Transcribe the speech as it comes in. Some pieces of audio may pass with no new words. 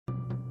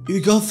You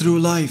go through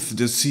life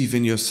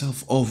deceiving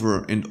yourself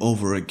over and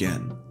over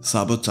again,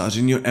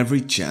 sabotaging your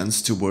every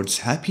chance towards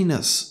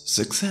happiness,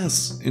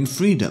 success, and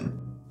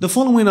freedom. The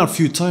following are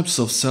few types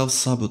of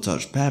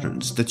self-sabotage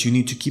patterns that you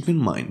need to keep in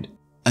mind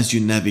as you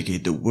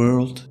navigate the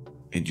world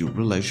and your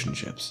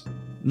relationships.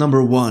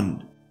 Number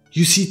 1.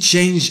 You see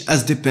change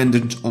as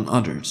dependent on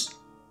others.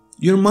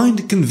 Your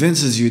mind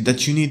convinces you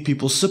that you need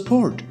people's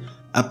support,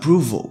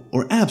 approval,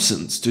 or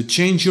absence to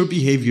change your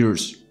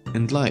behaviors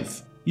and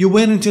life. You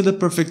wait until the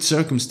perfect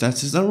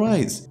circumstances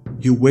arise.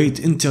 You wait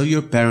until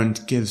your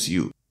parent gives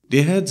you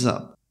the heads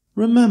up.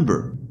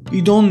 Remember,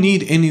 you don't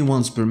need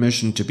anyone's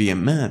permission to be a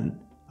man,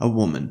 a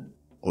woman,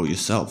 or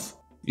yourself.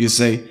 You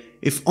say,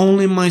 if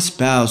only my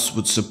spouse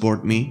would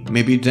support me,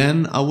 maybe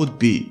then I would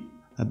be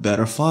a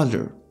better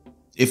father.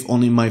 If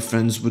only my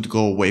friends would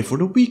go away for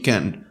the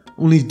weekend,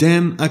 only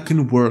then I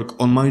can work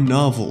on my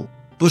novel.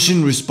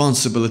 Pushing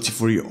responsibility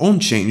for your own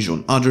change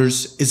on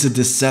others is a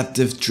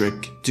deceptive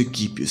trick to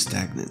keep you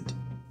stagnant.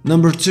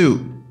 Number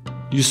 2.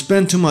 You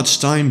spend too much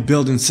time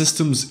building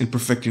systems and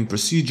perfecting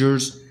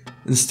procedures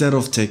instead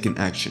of taking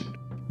action.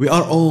 We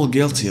are all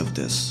guilty of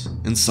this,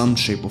 in some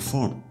shape or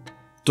form.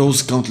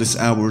 Those countless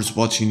hours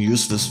watching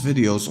useless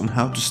videos on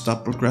how to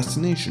stop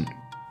procrastination.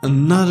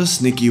 Another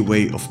sneaky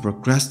way of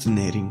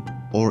procrastinating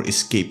or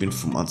escaping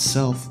from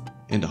oneself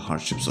and the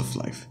hardships of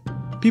life.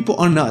 People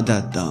are not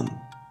that dumb.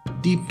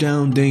 Deep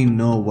down they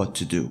know what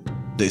to do.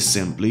 They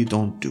simply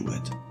don't do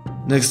it.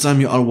 Next time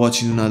you are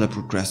watching another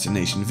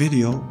procrastination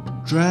video,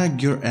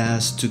 drag your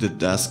ass to the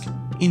desk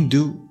and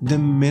do the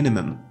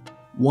minimum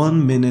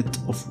 1 minute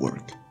of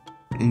work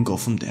and go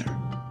from there.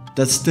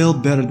 That's still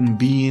better than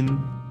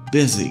being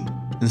busy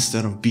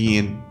instead of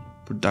being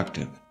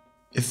productive.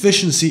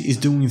 Efficiency is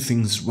doing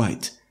things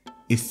right.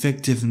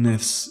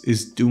 Effectiveness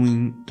is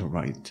doing the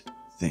right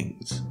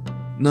things.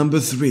 Number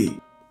 3.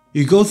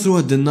 You go through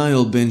a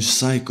denial binge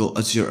cycle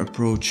as your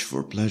approach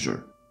for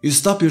pleasure. You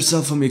stop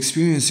yourself from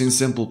experiencing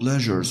simple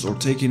pleasures or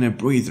taking a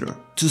breather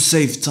to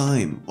save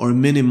time or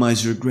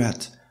minimize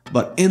regret,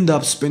 but end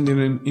up spending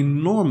an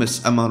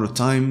enormous amount of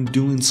time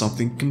doing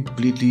something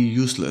completely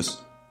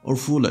useless or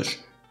foolish.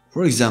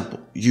 For example,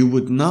 you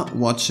would not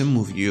watch a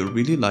movie you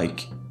really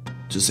like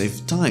to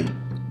save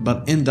time,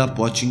 but end up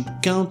watching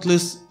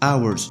countless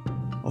hours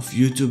of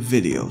YouTube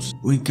videos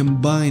when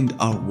combined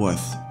are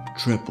worth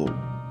triple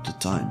the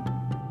time.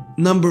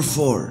 Number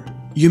 4.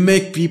 You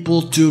make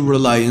people too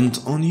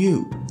reliant on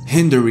you,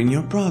 hindering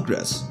your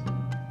progress.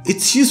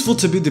 It's useful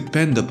to be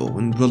dependable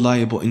and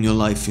reliable in your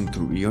life and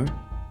career,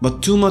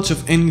 but too much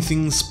of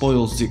anything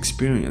spoils the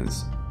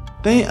experience.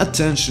 Pay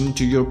attention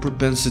to your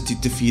propensity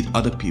to feed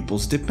other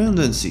people's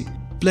dependency,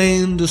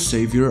 playing the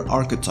savior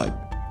archetype,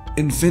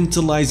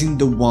 infantilizing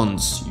the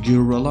ones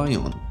you rely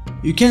on.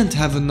 You can't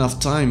have enough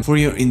time for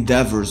your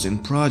endeavors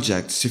and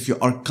projects if you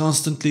are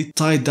constantly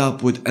tied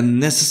up with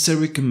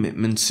unnecessary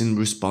commitments and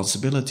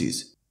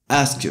responsibilities.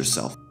 Ask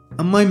yourself,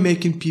 am I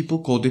making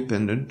people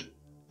codependent?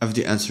 If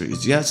the answer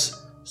is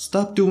yes,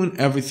 stop doing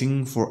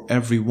everything for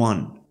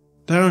everyone.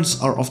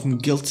 Parents are often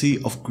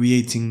guilty of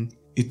creating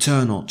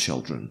eternal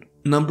children.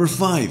 Number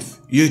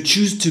 5. You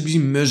choose to be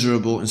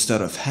miserable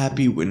instead of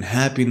happy when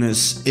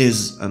happiness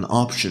is an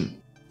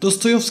option.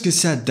 Dostoevsky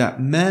said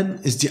that man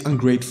is the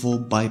ungrateful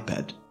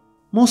biped.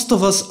 Most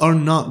of us are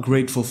not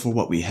grateful for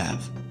what we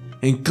have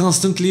and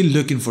constantly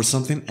looking for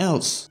something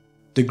else.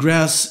 The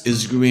grass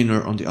is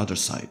greener on the other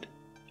side.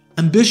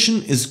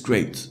 Ambition is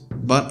great,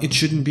 but it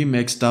shouldn't be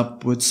mixed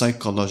up with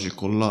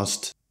psychological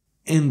lust,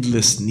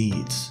 endless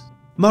needs.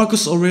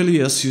 Marcus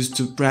Aurelius used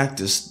to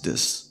practice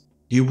this.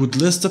 He would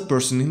list a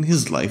person in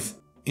his life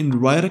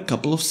and write a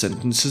couple of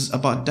sentences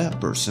about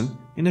that person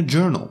in a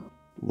journal,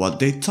 what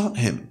they taught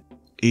him,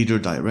 either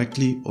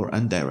directly or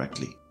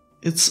indirectly.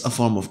 It's a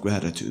form of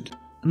gratitude.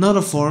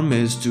 Another form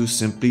is to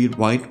simply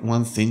write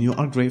one thing you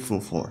are grateful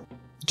for.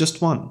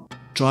 Just one.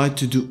 Try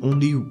to do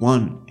only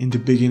one in the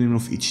beginning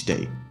of each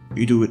day.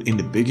 You do it in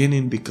the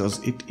beginning because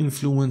it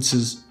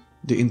influences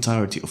the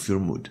entirety of your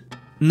mood.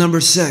 Number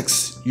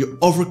 6. You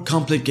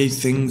overcomplicate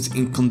things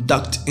and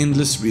conduct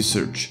endless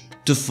research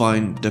to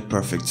find the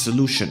perfect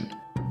solution.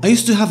 I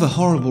used to have a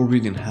horrible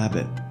reading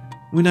habit.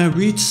 When I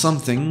read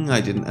something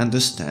I didn't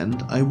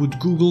understand, I would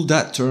Google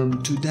that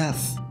term to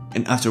death.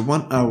 And after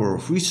 1 hour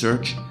of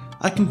research,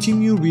 I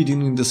continued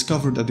reading and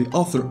discovered that the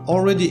author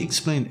already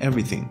explained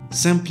everything,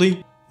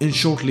 simply and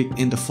shortly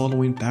in the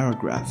following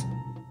paragraph.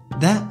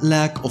 That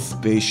lack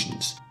of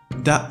patience,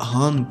 that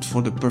hunt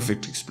for the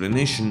perfect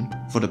explanation,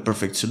 for the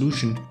perfect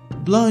solution,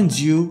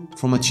 blinds you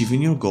from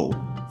achieving your goal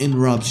and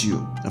robs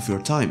you of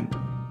your time.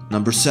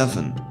 Number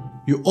 7.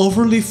 You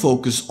overly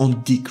focus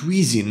on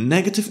decreasing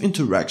negative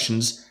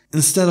interactions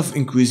instead of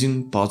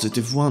increasing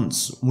positive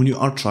ones when you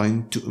are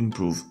trying to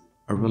improve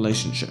a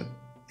relationship.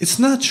 It's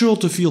natural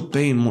to feel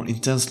pain more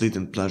intensely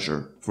than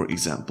pleasure. For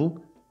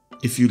example,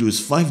 if you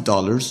lose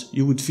 $5,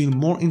 you would feel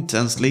more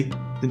intensely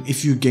than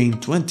if you gain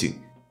 20.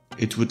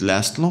 It would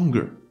last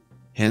longer.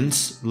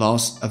 Hence,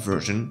 loss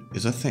aversion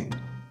is a thing.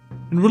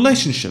 In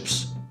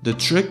relationships, the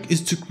trick is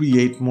to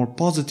create more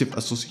positive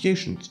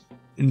associations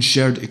and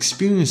shared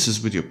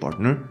experiences with your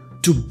partner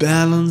to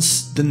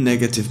balance the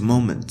negative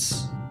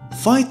moments.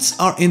 Fights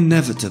are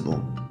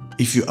inevitable.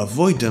 If you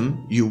avoid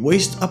them, you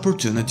waste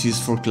opportunities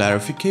for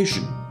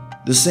clarification.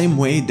 The same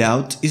way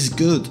doubt is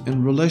good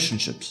in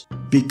relationships,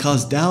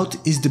 because doubt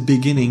is the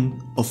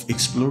beginning of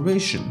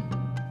exploration.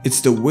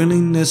 It's the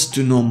willingness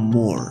to know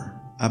more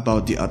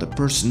about the other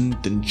person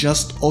than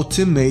just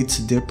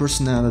automate their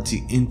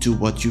personality into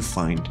what you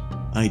find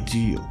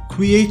ideal.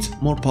 Create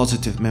more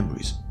positive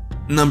memories.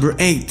 Number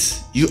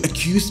 8. You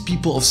accuse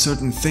people of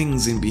certain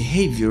things and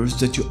behaviors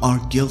that you are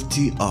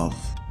guilty of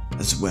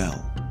as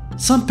well.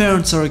 Some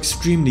parents are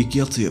extremely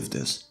guilty of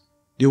this.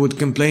 They would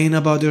complain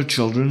about their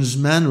children's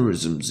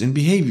mannerisms and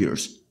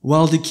behaviors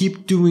while they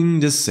keep doing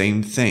the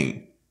same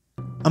thing.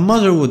 A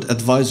mother would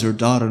advise her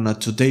daughter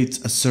not to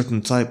date a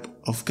certain type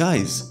of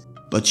guys,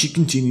 but she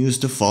continues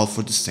to fall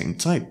for the same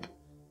type.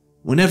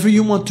 Whenever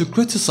you want to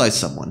criticize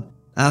someone,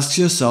 ask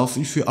yourself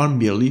if you are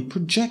merely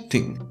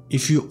projecting,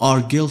 if you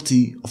are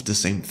guilty of the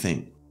same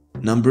thing.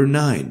 Number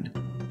 9.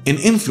 In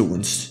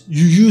influence,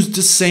 you use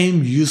the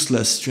same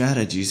useless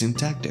strategies and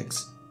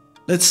tactics.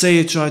 Let's say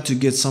you try to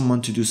get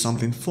someone to do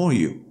something for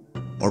you,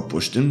 or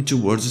push them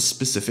towards a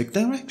specific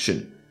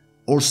direction,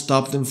 or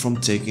stop them from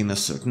taking a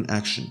certain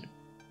action.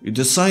 You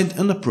decide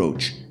an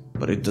approach,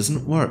 but it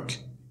doesn't work.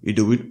 You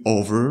do it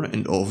over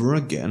and over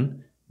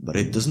again, but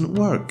it doesn't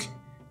work,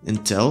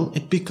 until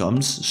it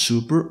becomes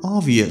super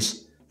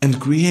obvious and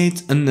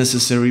create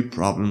unnecessary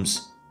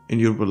problems in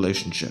your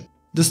relationship.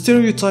 The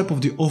stereotype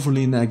of the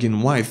overly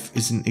nagging wife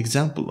is an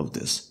example of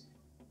this.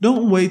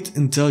 Don't wait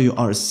until you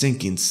are a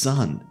sinking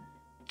sun.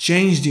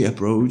 Change the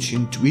approach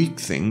and tweak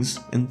things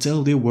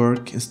until they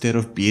work instead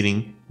of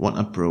beating one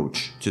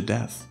approach to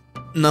death.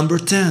 Number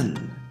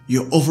 10.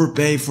 You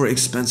overpay for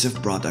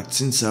expensive products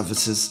and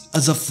services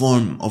as a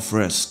form of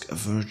risk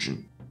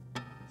aversion.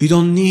 You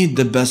don't need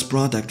the best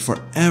product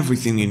for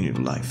everything in your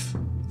life.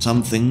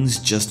 Some things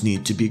just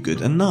need to be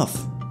good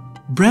enough.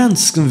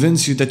 Brands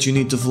convince you that you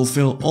need to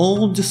fulfill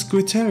all these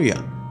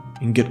criteria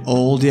and get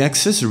all the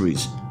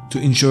accessories to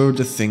ensure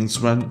that things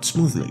run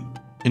smoothly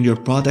and your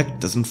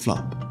product doesn't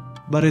flop.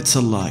 But it's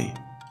a lie.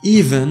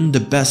 Even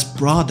the best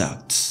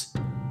products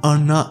are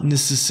not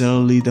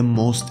necessarily the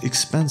most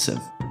expensive.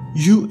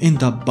 You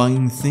end up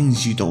buying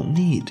things you don't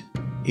need,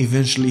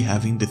 eventually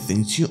having the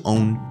things you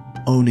own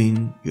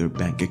owning your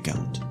bank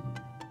account.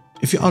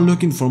 If you are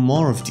looking for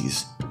more of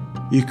these,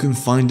 you can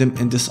find them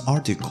in this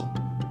article,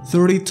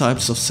 30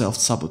 types of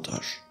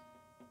self-sabotage,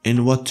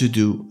 and what to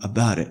do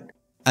about it.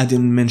 I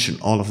didn't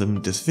mention all of them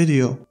in this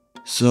video,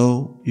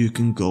 so you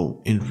can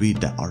go and read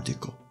that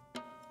article.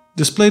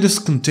 This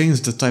playlist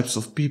contains the types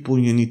of people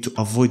you need to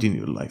avoid in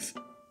your life.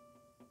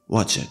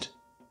 Watch it.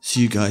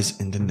 See you guys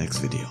in the next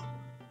video.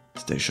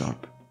 Stay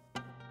sharp.